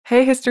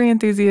Hey, history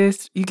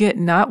enthusiasts, you get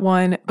not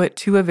one, but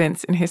two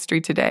events in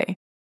history today.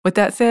 With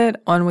that said,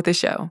 on with the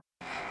show.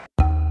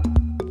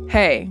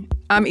 Hey,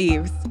 I'm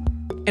Eves,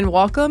 and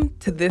welcome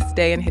to This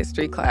Day in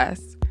History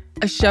class,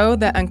 a show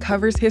that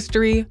uncovers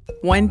history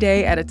one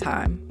day at a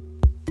time.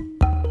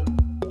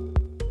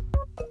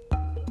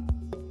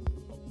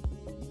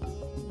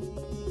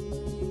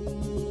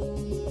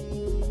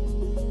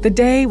 The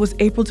day was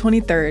April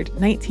 23rd,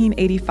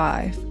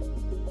 1985.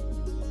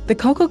 The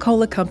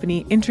Coca-Cola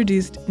Company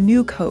introduced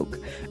New Coke,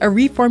 a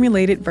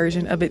reformulated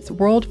version of its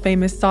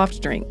world-famous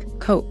soft drink,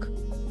 Coke.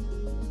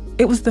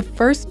 It was the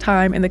first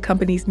time in the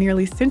company's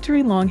nearly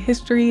century-long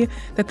history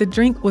that the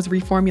drink was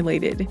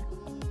reformulated.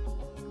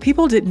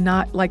 People did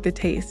not like the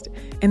taste,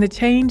 and the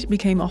change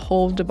became a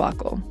whole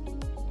debacle.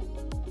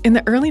 In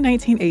the early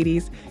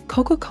 1980s,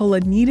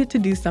 Coca-Cola needed to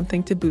do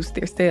something to boost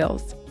their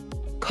sales.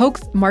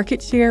 Coke's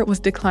market share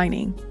was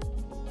declining.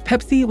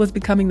 Pepsi was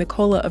becoming the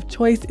cola of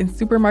choice in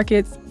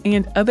supermarkets,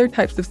 and other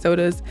types of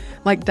sodas,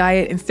 like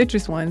diet and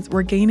citrus ones,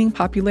 were gaining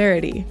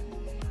popularity.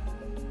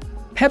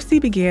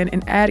 Pepsi began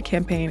an ad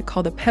campaign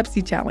called the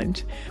Pepsi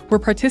Challenge, where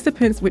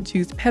participants would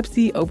choose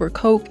Pepsi over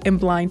Coke in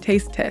blind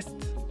taste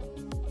tests.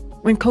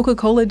 When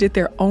Coca-Cola did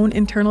their own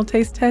internal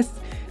taste tests,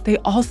 they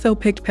also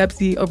picked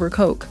Pepsi over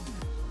Coke.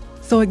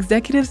 So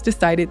executives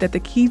decided that the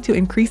key to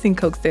increasing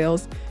Coke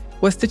sales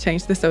was to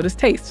change the soda's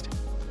taste.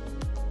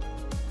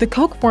 The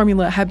Coke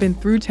formula had been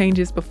through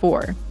changes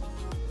before.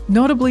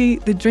 Notably,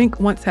 the drink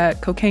once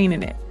had cocaine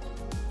in it,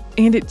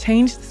 and it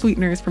changed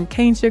sweeteners from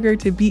cane sugar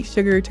to beet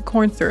sugar to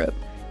corn syrup.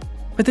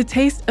 But the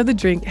taste of the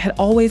drink had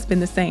always been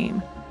the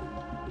same.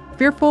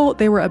 Fearful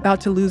they were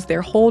about to lose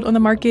their hold on the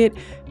market,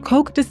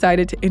 Coke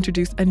decided to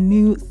introduce a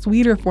new,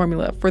 sweeter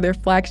formula for their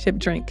flagship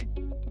drink.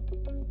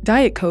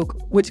 Diet Coke,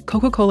 which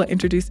Coca-Cola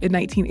introduced in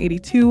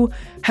 1982,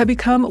 had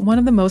become one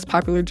of the most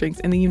popular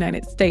drinks in the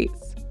United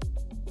States.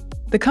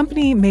 The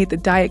company made the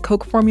Diet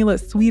Coke formula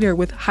sweeter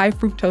with high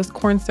fructose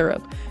corn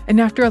syrup,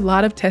 and after a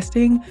lot of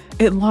testing,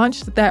 it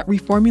launched that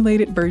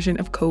reformulated version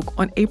of Coke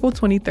on April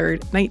 23,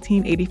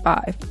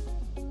 1985.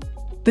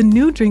 The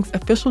new drink's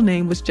official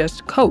name was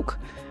just Coke,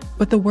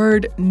 but the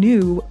word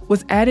new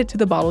was added to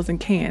the bottles and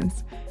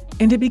cans,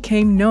 and it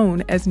became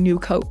known as New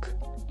Coke.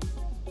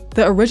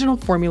 The original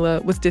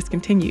formula was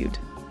discontinued.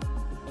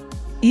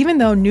 Even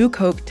though New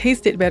Coke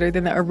tasted better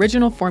than the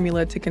original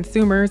formula to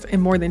consumers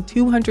in more than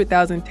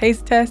 200,000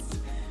 taste tests,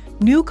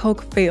 New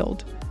Coke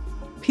failed.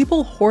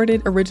 People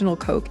hoarded original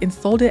Coke and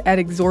sold it at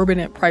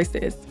exorbitant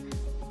prices.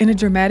 In a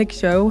dramatic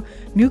show,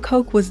 New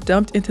Coke was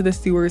dumped into the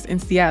sewers in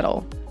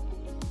Seattle.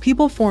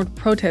 People formed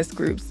protest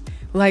groups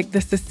like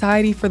the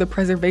Society for the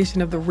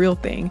Preservation of the Real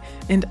Thing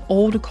and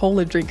Old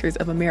Cola Drinkers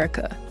of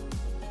America.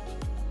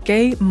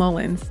 Gay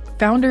Mullins,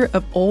 founder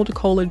of Old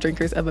Cola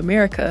Drinkers of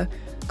America,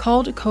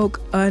 called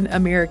Coke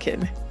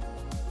un-American.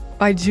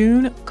 By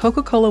June,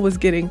 Coca-Cola was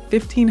getting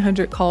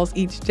 1,500 calls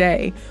each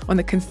day on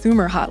the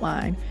consumer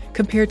hotline,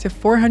 compared to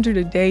 400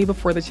 a day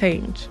before the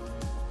change.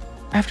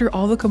 After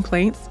all the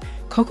complaints,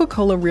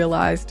 Coca-Cola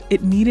realized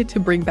it needed to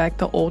bring back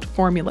the old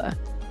formula.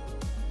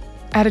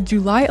 At a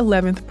July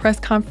 11th press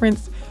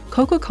conference,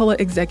 Coca-Cola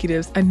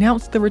executives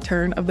announced the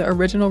return of the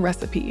original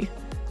recipe.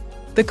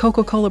 The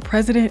Coca-Cola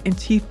president and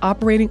chief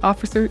operating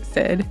officer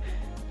said,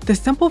 "The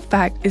simple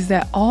fact is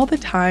that all the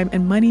time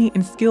and money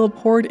and skill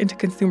poured into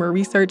consumer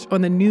research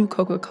on the new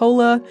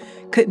Coca-Cola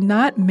could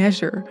not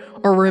measure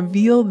or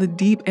reveal the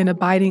deep and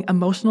abiding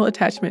emotional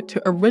attachment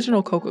to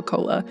original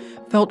Coca-Cola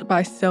felt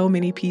by so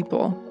many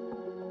people."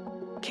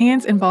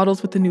 Cans and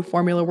bottles with the new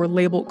formula were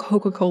labeled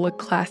Coca-Cola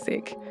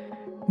Classic.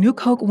 New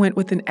Coke went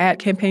with an ad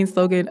campaign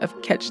slogan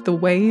of Catch the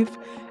Wave,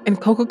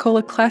 and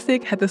Coca-Cola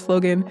Classic had the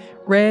slogan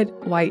Red,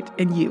 White,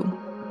 and You.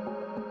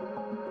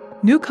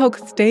 New Coke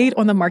stayed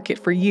on the market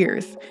for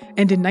years,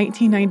 and in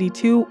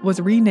 1992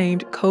 was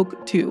renamed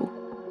Coke 2.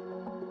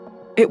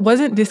 It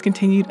wasn't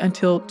discontinued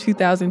until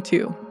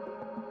 2002.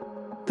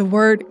 The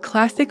word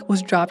classic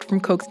was dropped from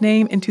Coke's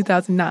name in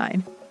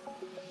 2009.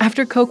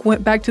 After Coke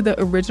went back to the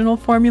original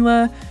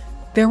formula,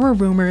 there were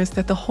rumors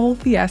that the whole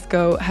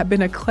fiasco had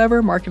been a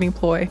clever marketing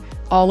ploy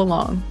all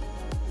along.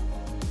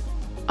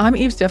 I'm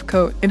Eve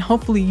Jeffcoat, and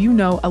hopefully you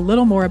know a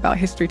little more about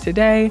history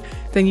today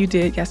than you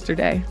did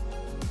yesterday.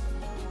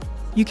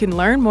 You can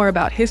learn more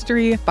about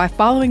history by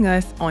following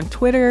us on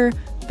Twitter,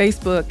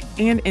 Facebook,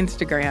 and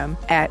Instagram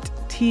at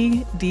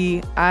TDIHC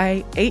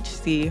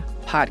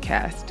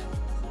Podcast.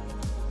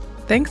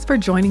 Thanks for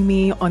joining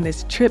me on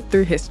this trip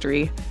through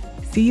history.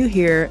 See you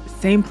here,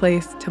 same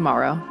place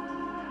tomorrow.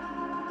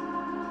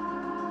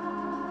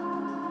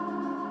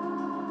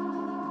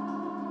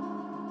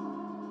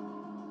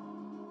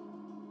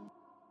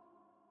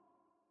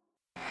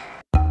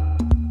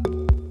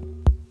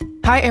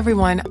 Hi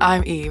everyone,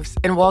 I'm Eves,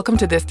 and welcome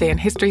to This Day in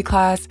History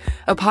class,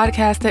 a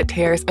podcast that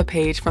tears a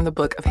page from the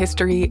book of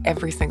history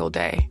every single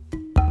day.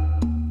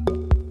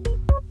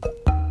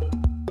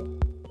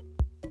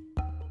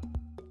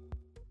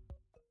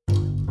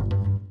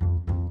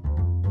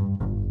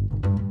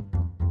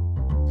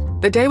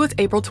 The day was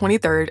April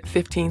 23rd,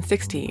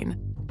 1516.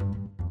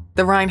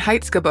 The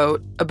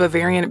Reinheitsgebot, a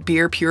Bavarian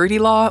beer purity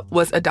law,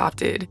 was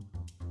adopted.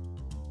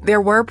 There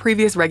were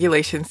previous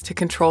regulations to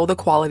control the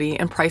quality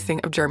and pricing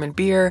of German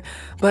beer,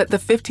 but the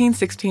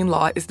 1516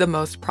 law is the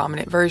most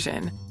prominent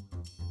version.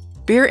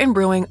 Beer and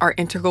brewing are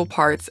integral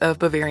parts of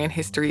Bavarian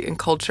history and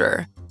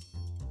culture.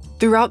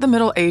 Throughout the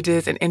Middle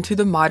Ages and into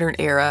the modern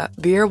era,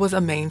 beer was a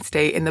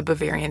mainstay in the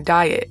Bavarian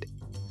diet.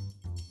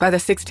 By the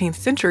 16th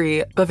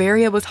century,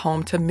 Bavaria was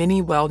home to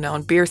many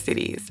well-known beer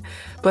cities,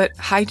 but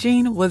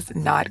hygiene was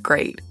not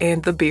great,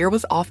 and the beer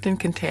was often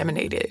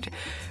contaminated.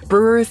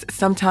 Brewers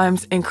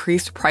sometimes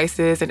increased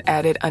prices and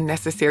added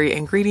unnecessary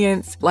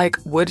ingredients like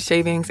wood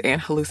shavings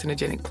and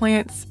hallucinogenic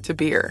plants to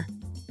beer.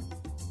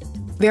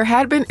 There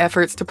had been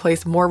efforts to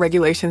place more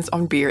regulations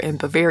on beer in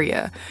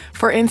Bavaria.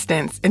 For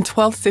instance, in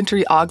 12th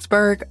century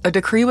Augsburg, a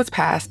decree was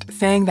passed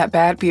saying that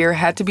bad beer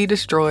had to be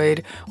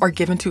destroyed or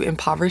given to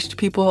impoverished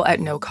people at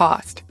no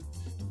cost.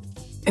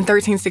 In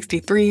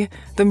 1363,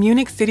 the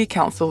Munich City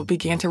Council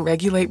began to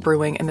regulate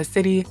brewing in the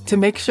city to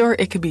make sure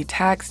it could be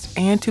taxed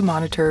and to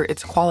monitor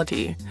its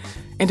quality.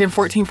 And in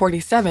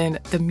 1447,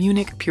 the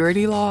Munich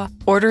Purity Law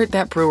ordered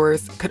that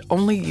brewers could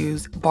only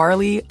use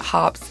barley,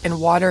 hops, and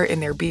water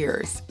in their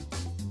beers.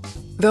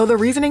 Though the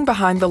reasoning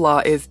behind the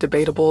law is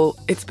debatable,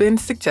 it's been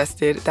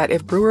suggested that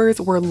if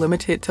brewers were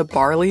limited to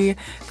barley,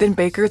 then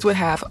bakers would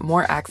have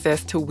more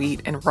access to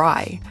wheat and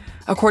rye.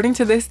 According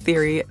to this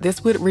theory,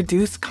 this would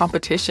reduce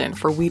competition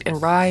for wheat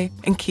and rye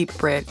and keep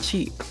bread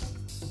cheap.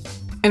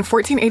 In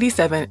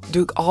 1487,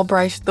 Duke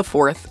Albrecht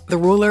IV, the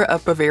ruler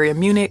of Bavaria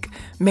Munich,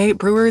 made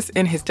brewers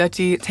in his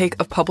duchy take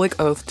a public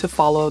oath to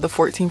follow the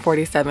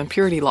 1447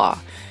 Purity Law.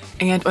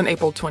 And on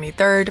April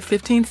 23,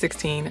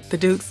 1516, the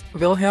Dukes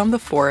Wilhelm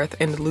IV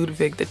and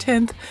Ludwig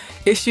X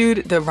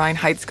issued the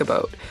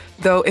Reinheitsgebot,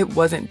 though it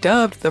wasn't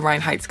dubbed the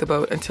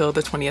Reinheitsgebot until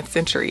the 20th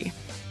century.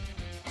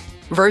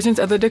 Versions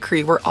of the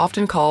decree were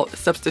often called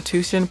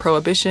substitution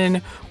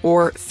prohibition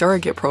or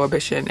surrogate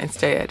prohibition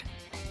instead.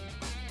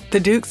 The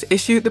Dukes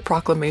issued the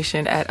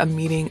proclamation at a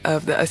meeting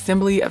of the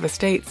Assembly of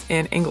Estates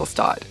in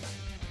Ingolstadt.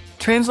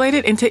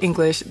 Translated into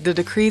English, the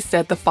decree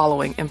said the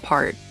following in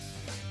part: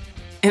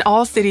 in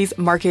all cities,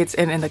 markets,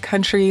 and in the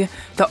country,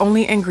 the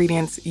only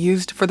ingredients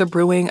used for the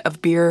brewing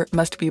of beer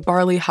must be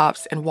barley,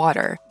 hops, and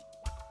water.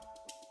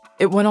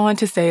 It went on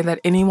to say that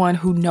anyone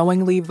who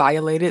knowingly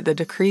violated the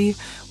decree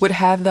would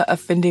have the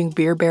offending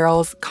beer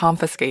barrels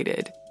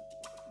confiscated.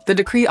 The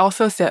decree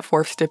also set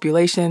forth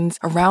stipulations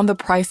around the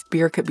price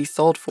beer could be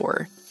sold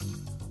for.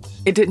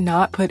 It did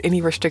not put any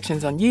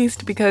restrictions on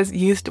yeast because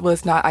yeast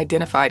was not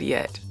identified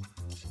yet.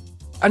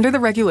 Under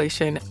the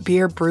regulation,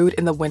 beer brewed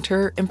in the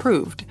winter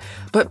improved,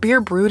 but beer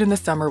brewed in the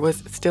summer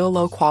was still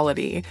low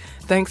quality,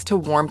 thanks to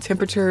warm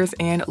temperatures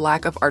and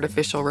lack of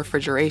artificial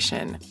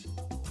refrigeration.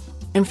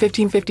 In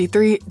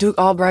 1553, Duke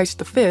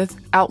Albrecht V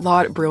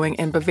outlawed brewing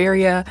in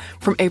Bavaria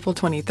from April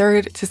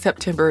 23rd to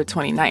September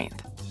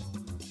 29th.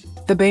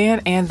 The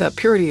ban and the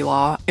Purity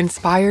Law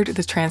inspired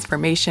the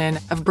transformation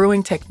of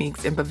brewing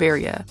techniques in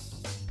Bavaria.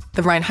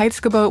 The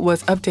Reinheitsgebot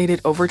was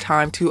updated over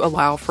time to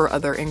allow for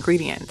other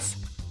ingredients.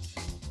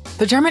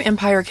 The German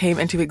Empire came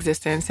into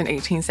existence in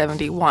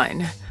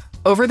 1871.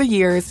 Over the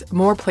years,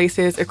 more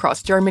places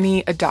across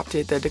Germany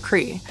adopted the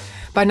decree.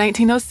 By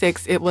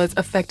 1906, it was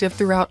effective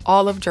throughout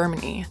all of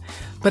Germany.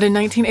 But in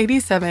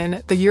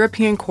 1987, the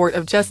European Court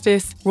of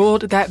Justice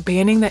ruled that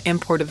banning the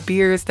import of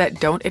beers that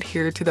don't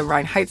adhere to the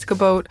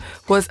Reinheitsgebot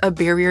was a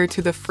barrier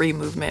to the free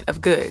movement of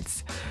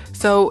goods.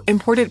 So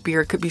imported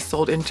beer could be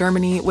sold in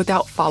Germany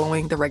without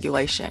following the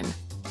regulation.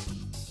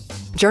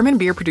 German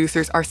beer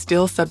producers are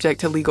still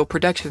subject to legal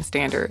production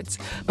standards,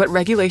 but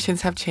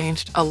regulations have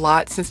changed a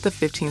lot since the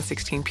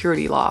 1516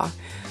 Purity Law.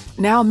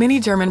 Now, many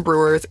German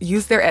brewers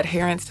use their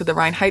adherence to the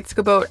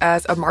Reinheitsgebot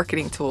as a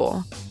marketing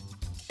tool.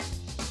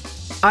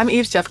 I'm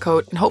Eve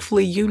Jeffcoat, and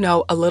hopefully you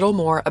know a little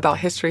more about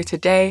history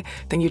today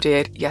than you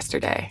did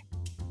yesterday.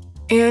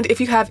 And if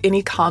you have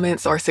any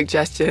comments or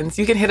suggestions,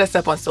 you can hit us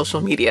up on social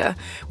media.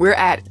 We're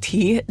at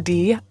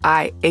TDIHC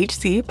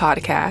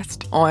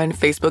Podcast on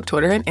Facebook,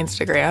 Twitter, and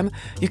Instagram.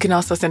 You can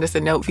also send us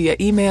a note via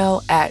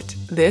email at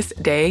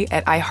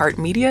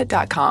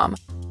thisday@iheartmedia.com.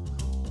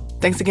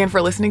 Thanks again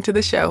for listening to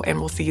the show, and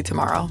we'll see you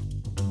tomorrow.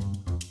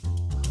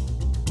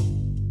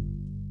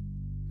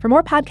 For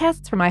more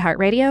podcasts from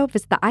iHeartRadio,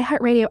 visit the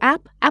iHeartRadio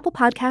app, Apple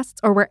Podcasts,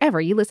 or wherever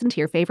you listen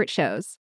to your favorite shows.